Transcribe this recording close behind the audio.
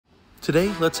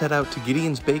Today, let's head out to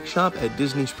Gideon's Bake Shop at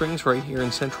Disney Springs right here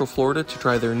in Central Florida to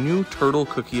try their new Turtle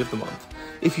Cookie of the Month.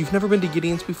 If you've never been to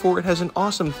Gideon's before, it has an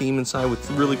awesome theme inside with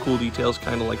really cool details,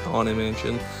 kind of like the Haunted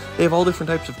Mansion. They have all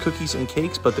different types of cookies and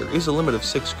cakes, but there is a limit of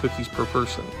 6 cookies per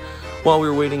person. While we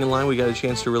were waiting in line, we got a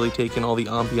chance to really take in all the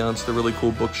ambiance, the really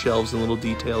cool bookshelves and little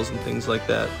details and things like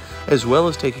that, as well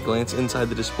as take a glance inside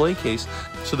the display case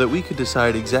so that we could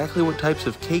decide exactly what types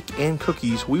of cake and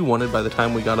cookies we wanted by the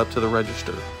time we got up to the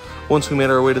register. Once we made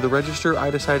our way to the register, I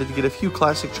decided to get a few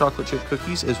classic chocolate chip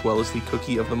cookies as well as the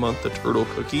cookie of the month, the turtle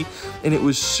cookie, and it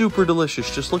was super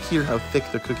delicious. Just look here how thick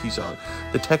the cookies are.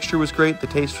 The texture was great, the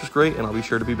taste was great, and I'll be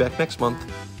sure to be back next month.